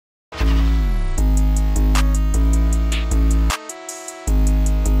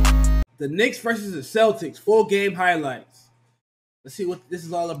the Knicks versus the Celtics. Full game highlights. Let's see what this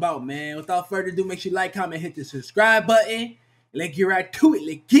is all about, man. Without further ado, make sure you like, comment, hit the subscribe button. Let's get right to it.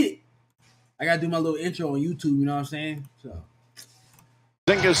 Let's get it. I got to do my little intro on YouTube, you know what I'm saying? So,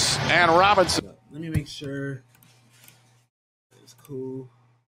 Porzingis and Robinson. let me make sure it's cool.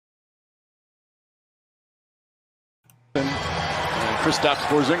 And Kristaps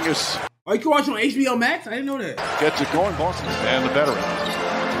Porzingis. Oh, you can watch it on HBO Max? I didn't know that. Gets it going, Boston. And the veteran.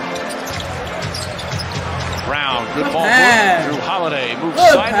 Brown, good ball. Drew Holiday moves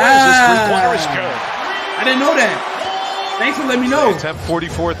sideways. His three-pointer is good. I didn't know that. Thanks for letting me know. They attempt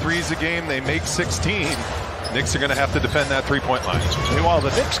 44 threes a game. They make 16. Knicks are going to have to defend that three-point line. Meanwhile,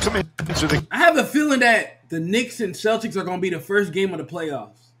 the Knicks come into the... I have a feeling that the Knicks and Celtics are going to be the first game of the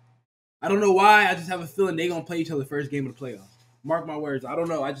playoffs. I don't know why. I just have a feeling they're going to play each other first game of the playoffs. Mark my words. I don't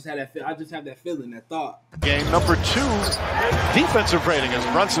know. I just have that feeling, that thought. Game number 2, defensive rating as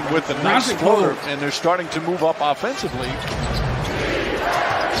Brunson with the nice floater, and they're starting to move up offensively.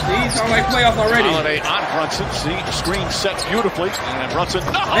 These sound like playoffs already. Holiday on Brunson. See, screen set beautifully, and Brunson,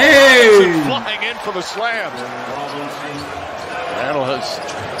 Hey! flying in for the slam. Randall has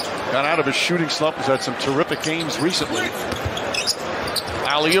got out of his shooting slump. He's had some terrific games recently.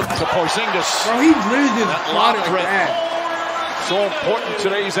 Alley-oop to Porzingis. Bro, he's literally just lob like that. So important in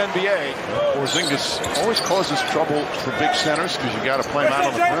today's NBA. Porzingis always causes trouble for big centers because you got to play him out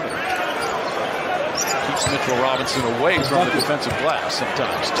on the perimeter. Keeps Mitchell Robinson away from the defensive glass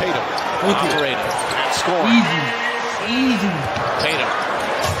sometimes. Tatum operating and scoring. Easy. Tatum,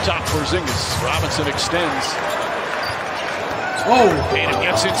 top Porzingis. Robinson extends. Oh. Tatum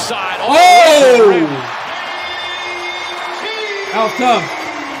gets inside. Oh! That was tough.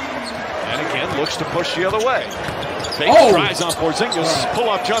 And again, looks to push the other way. Fake tries on Porzingis.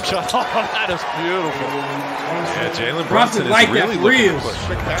 Pull-up jump shot. Oh, that is beautiful. Yeah, Jalen Brunson is really looking to push.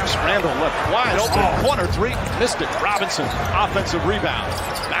 Quick pass. Randall left wide open. Corner three. Missed it. Robinson. Offensive rebound.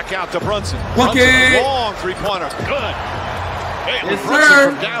 Back out to Brunson. Brunson, a long three-pointer. Good. Yes,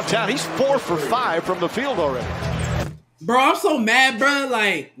 Brunson from downtown. He's 4 for 5 from the field already. Bro, I'm so mad, bro.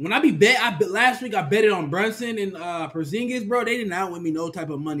 Like, when I be last week I betted on Brunson and Porzingis, bro. They did not win me no type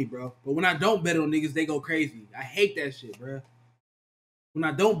of money, bro. But when I don't bet on niggas, they go crazy. I hate that shit, bro. When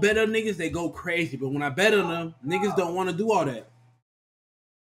I don't bet on niggas, they go crazy. But when I bet on them, niggas don't want to do all that.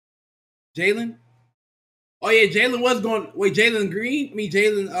 Jalen? Oh, yeah, Jalen was going... Wait, Jalen Green? I mean,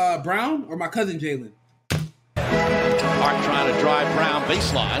 Jalen Brown? Or my cousin Jalen? Hart trying to drive Brown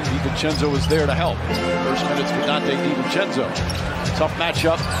baseline. DiVincenzo is there to help. First minutes for Dante DiVincenzo. Tough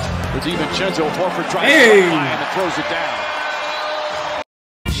matchup for DiVincenzo. Horford tries to fly and throws it down.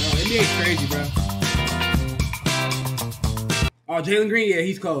 No, NBA's crazy, bro. Oh, Jalen Green, yeah,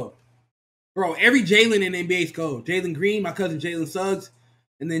 he's cold. Bro, every Jalen in the NBA is cold. Jalen Green, my cousin Jalen Suggs,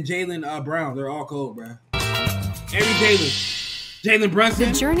 and then Jalen Brown. They're all cold, bro. Every Jalen. Jalen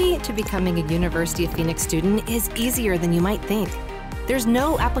Brunson. The journey to becoming a University of Phoenix student is easier than you might think. There's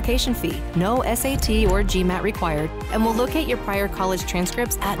no application fee, no SAT or GMAT required, and we'll locate your prior college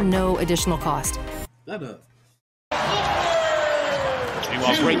transcripts at no additional cost. Shut up.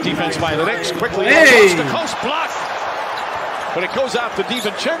 Meanwhile, great defense by the Knicks. Quickly, coast to coast block. But it goes out to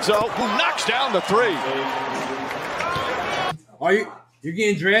DiVincenzo, who knocks down the three. Are you're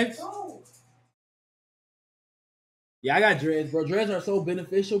getting dreads? Yeah, I got dreads, bro. Dreads are so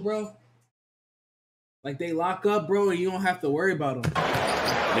beneficial, bro. Like, they lock up, bro, and you don't have to worry about them.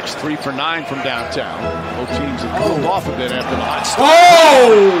 Knicks 3 for 9 from downtown. Both teams have cooled off a bit after the hot start.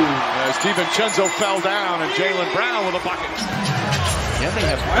 As DiVincenzo fell down, and Jalen Brown with a bucket. Yeah, they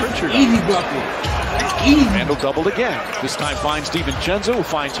have Pritchard. Easy bucket. That's easy. Randall doubled again. This time finds DiVincenzo, who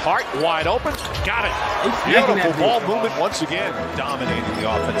finds Hart wide open. Got it. Beautiful ball movement once again. Dominating the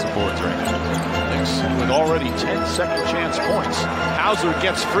offensive boards right now. With already 10 second chance points. Hauser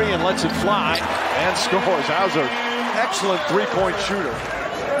gets free and lets it fly and scores. Hauser, excellent three-point shooter.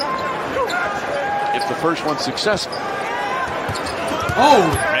 If the first one's successful.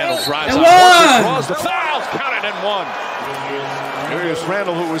 Randall drives on. Draws the foul. Counted and one. Here's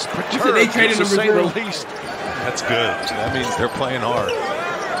Randall, who was perturbed, to say the least. That's good. That means they're playing hard.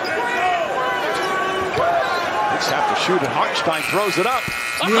 Knicks have to shoot it. Hartenstein throws it up.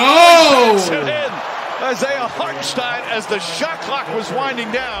 No! Isaiah Hartenstein, as the shot clock was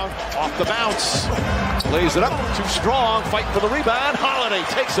winding down, off the bounce. Lays it up, too strong, fight for the rebound. Holiday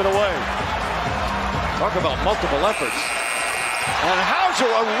takes it away. Talk about multiple efforts. And Hauser,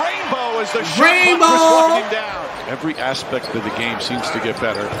 a rainbow as the shot clock was winding down. Every aspect of the game seems to get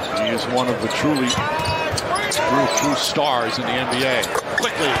better. He is one of the true stars in the NBA.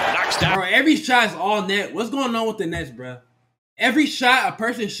 Quickly knocks down. Bro, every shot's all net. What's going on with the Nets, bro? Every shot a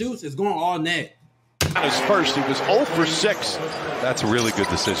person shoots is going all net. On his first, he was 0 for 6. That's a really good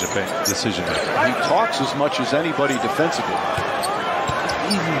decision maker. He talks as much as anybody defensively.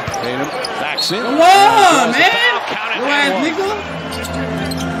 Tatum backs in. Come on, man!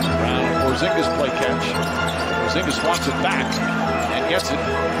 Brown, Porzingis play catch. Porzingis wants it back and gets it.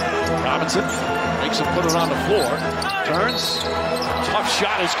 Robinson makes him put it on the floor. Turns. Tough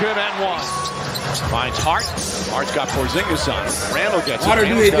shot is good and one. Finds Hart. Hart's got Porzingis on. Randall gets it.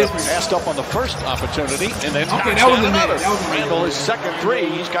 Randall's got passed up on the first opportunity and then knocks down another. Randall his second 3.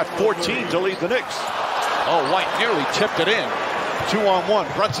 He's got 14 to lead the Knicks. Oh, White nearly tipped it in.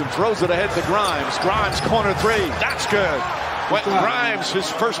 2-on-1. Brunson throws it ahead to Grimes. Grimes corner 3. That's good. Quentin Grimes his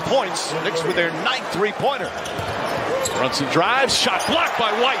first points. Knicks with their 9th 3-pointer. Brunson drives. Shot blocked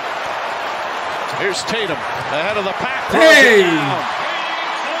by White. Here's Tatum ahead of the pack. Hey!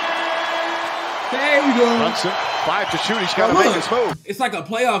 There you go. Brunson, 5 to shoot. He's got to make his move. It's like a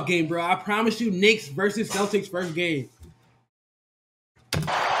playoff game, bro. I promise you, Knicks versus Celtics first game.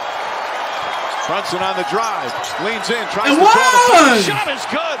 Brunson on the drive. Leans in, tries to draw the shot is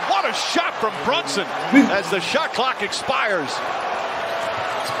good. What a shot from Brunson as the shot clock expires.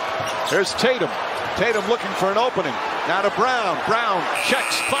 There's Tatum. Tatum looking for an opening. Now to Brown. Brown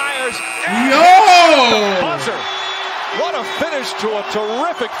checks, fires. Yo! Buzzer. What a finish to a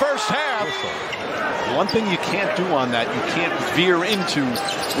terrific first half. One thing you can't do on that, you can't veer into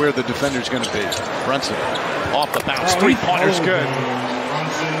where the defender's going to be. Brunson off the bounce. 3-pointer's good.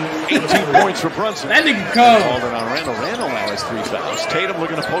 18 points for Brunson. That nigga cold. Called it on Randall. Randall now has 3 fouls. Tatum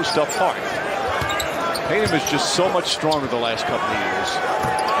looking to post up hard. Tatum is just so much stronger the last couple of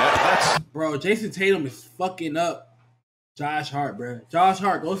years. Bro, Jason Tatum is fucking up Josh Hart, bro. Josh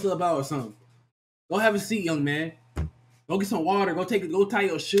Hart, go sub out or something. Go have a seat, young man. Go get some water. Go tie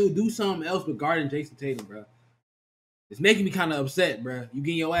your shoe. Do something else but guarding Jason Tatum, bro. It's making me kind of upset, bro. You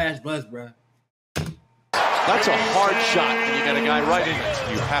getting your ass buzzed, bro. That's a hard shot. And you got a guy right in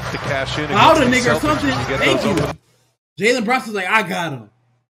it. You have to cash in. Out a nigga or something. Thank you. Jalen Brunson's like, I got him.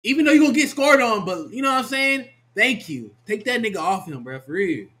 Even though you're going to get scored on, but you know what I'm saying? Thank you. Take that nigga off him, bro, for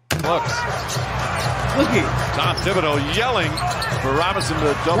real. Look at Tom Thibodeau yelling for Robinson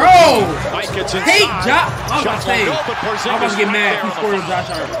to double. Bro! Mike gets inside. Hey, Josh. I was about to say, I'm about to get mad if he scored on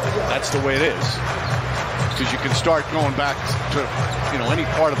Josh Hart. That's the way it is. Because you can start going back to, any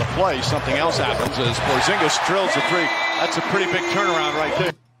part of the play. Something else happens as Porzingis drills a 3. That's a pretty big turnaround right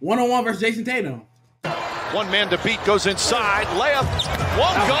there. 1-on-1 versus Jason Tatum. One man to beat, goes inside, layup,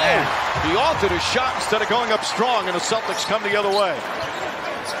 won't go. He altered his shot instead of going up strong, and the Celtics come the other way.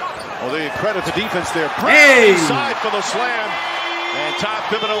 Well, they credit the defense there. Hey! Inside for the slam, and Tom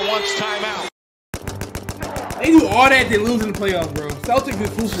Thibodeau wants timeout. They do all that, they lose in the playoffs, bro. Celtics is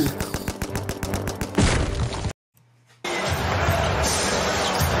foo-foo.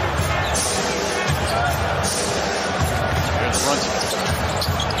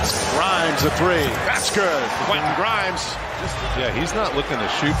 Grimes a 3. That's good. Quentin Grimes. Yeah, he's not looking to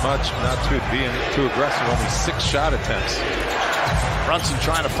shoot much, not being too aggressive. Only 6 shot attempts. Brunson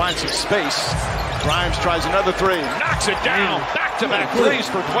trying to find some space. Grimes tries another 3. Knocks it down. Back-to-back 3s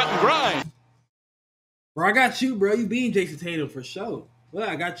for Quentin Grimes. Bro, I got you, bro. You beating Jason Tatum for sure. Well,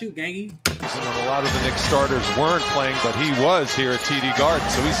 I got you, gangy. A lot of the Knicks starters weren't playing, but he was here at TD Garden,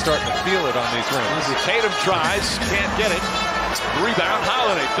 so he's starting to feel it on these runs. Tatum tries, can't get it. Rebound,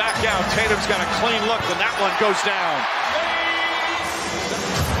 Holiday back out. Tatum's got a clean look, and that one goes down.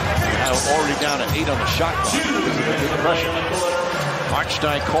 Now already down to 8 on the shot clock because of the good pressure.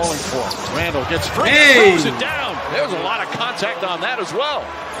 Hartenstein calling for him. Randall gets free, throws it down. There was a lot of contact on that as well.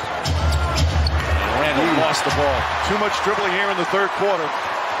 And Randall lost the ball. Too much dribbling here in the third quarter.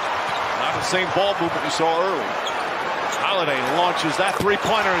 Not the same ball movement we saw early. Holiday launches that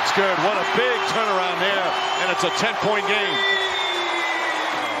 3-pointer. It's good. What a big turnaround there. And it's a 10-point game.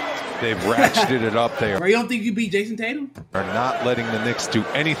 They've ratcheted it up there. Bro, you don't think you beat Jason Tatum? Are not letting the Knicks do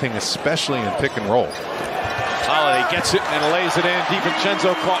anything, especially in pick and roll. Holiday gets it and lays it in.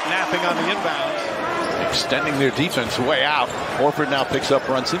 DiVincenzo caught napping on the inbound. Extending their defense way out. Horford now picks up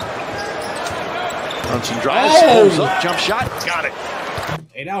Brunson. Brunson drives, pulls up, jump shot, got it.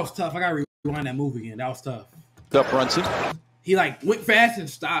 Hey, that was tough. I got to rewind that move again. That was tough. Up Brunson. He went fast and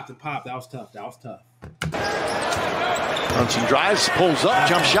stopped and popped. That was tough. That was tough. Brunson drives, pulls up,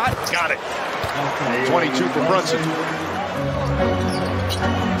 jump shot, got it. 22 for Brunson.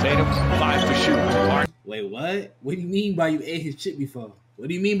 Tatum, 5 to shoot. Wait, what? What do you mean by you ate his chip before? What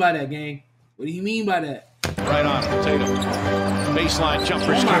do you mean by that, gang? What do you mean by that? Right on Tatum. Baseline jumper.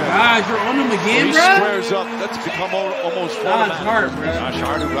 Oh my God, you're on him again, he bro? squares up. That's become almost Josh Hart, bro. Josh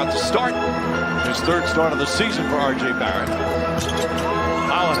Hart, who got the start. His third start of the season for R.J. Barrett.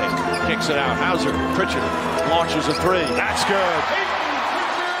 Holiday kicks it out. Hauser, Pritchard launches a three. That's good.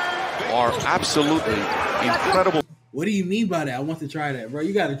 Are absolutely incredible. What do you mean by that? I want to try that, bro.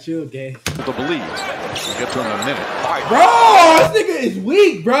 You gotta chill, Gay. To believe. We'll get to him in a minute. All right. Bro, this nigga is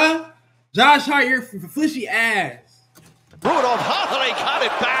weak, bro. Josh Hart, you're fishy ass. Rudolph Holiday got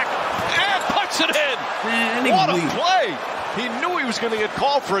it back and puts it in. Man, that What a nigga's weak. play. He knew he was going to get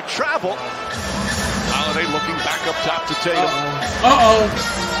called for a travel. Holiday looking back up top to Tatum.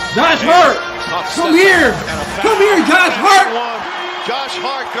 Josh Hart, come here. Come here, Josh Hart. Josh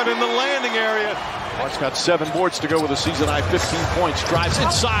Hart got in the landing area. Hart's got 7 boards to go with a season high 15 points. Drives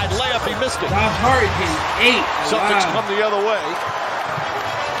inside, layup, he missed it. Josh Hart is getting 8. Celtics Wow. come the other way.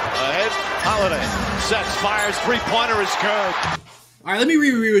 Ahead, Holiday sets, fires, 3-pointer is good. All right, let me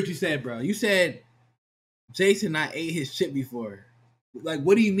reread what you said, bro. You said Jason not ate his chip before. Like,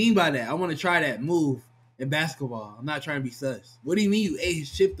 what do you mean by that? I want to try that move in basketball. I'm not trying to be sus. What do you mean you ate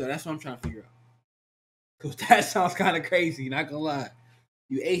his chip, though? That's what I'm trying to figure out. Because that sounds kind of crazy, not going to lie.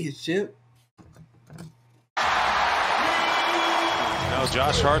 You ate his chip? Now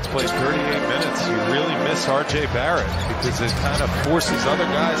Josh Hart's played 38 minutes. You really miss R.J. Barrett because it kind of forces other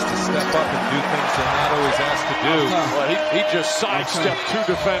guys to step up and do things they're not always asked to do. Well, he just sidestepped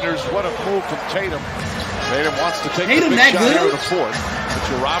 2 defenders. What a move from Tatum. Tatum wants to take the big shot out of the fourth.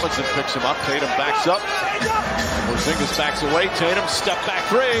 Mitchell Robinson picks him up. Tatum backs up. Porzingis backs away. Tatum step back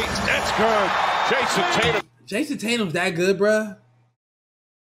 3. That's good. Jason Tatum. Jason Tatum's that good, bruh?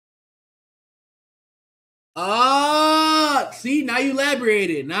 See, now you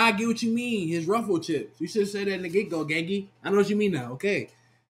elaborated. Now I get what you mean. His ruffle chips. You should have said that in the get-go, Gangy. I know what you mean now. Okay.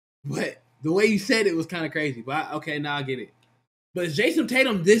 But the way you said it was kind of crazy. But okay, now I get it. But is Jason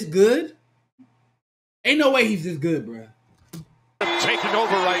Tatum this good? Ain't no way he's this good, bruh. Taking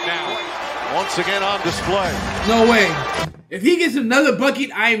over right now. Once again on display. No way. If he gets another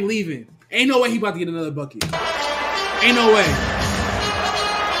bucket, I am leaving. Ain't no way he about to get another bucket. Ain't no way.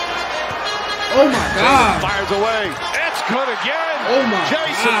 Oh my God. Tatum fires away. It's good again. Oh my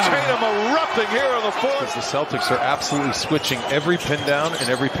Jason God. Tatum erupting here in the fourth. Because the Celtics are absolutely switching every pin down and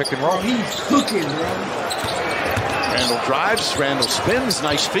every pick and roll. Oh, he's cooking, bro. Randall drives. Randall spins.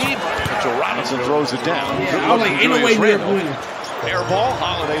 Nice feed. Mitchell Robinson throws it down. Yeah, I was like, ain't no way we're winning. Air ball.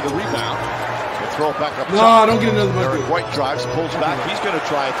 Holiday the rebound. They throw it back up No, top. don't get another bucket. Derek White drives, pulls back. He's going to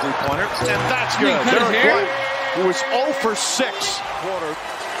try a 3-pointer. And that's good. cut his Derek hair? White, who is 0 for 6 quarter.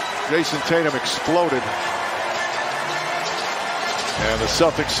 Jason Tatum exploded. And the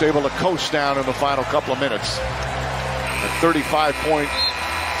Celtics able to coast down in the final couple of minutes. A 35-point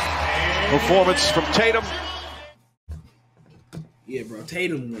performance from Tatum. Yeah, bro.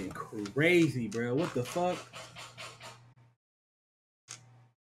 Tatum went crazy, bro. What the fuck?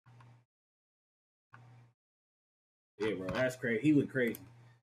 Yeah, bro. That's crazy. He went crazy.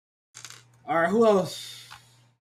 All right, who else?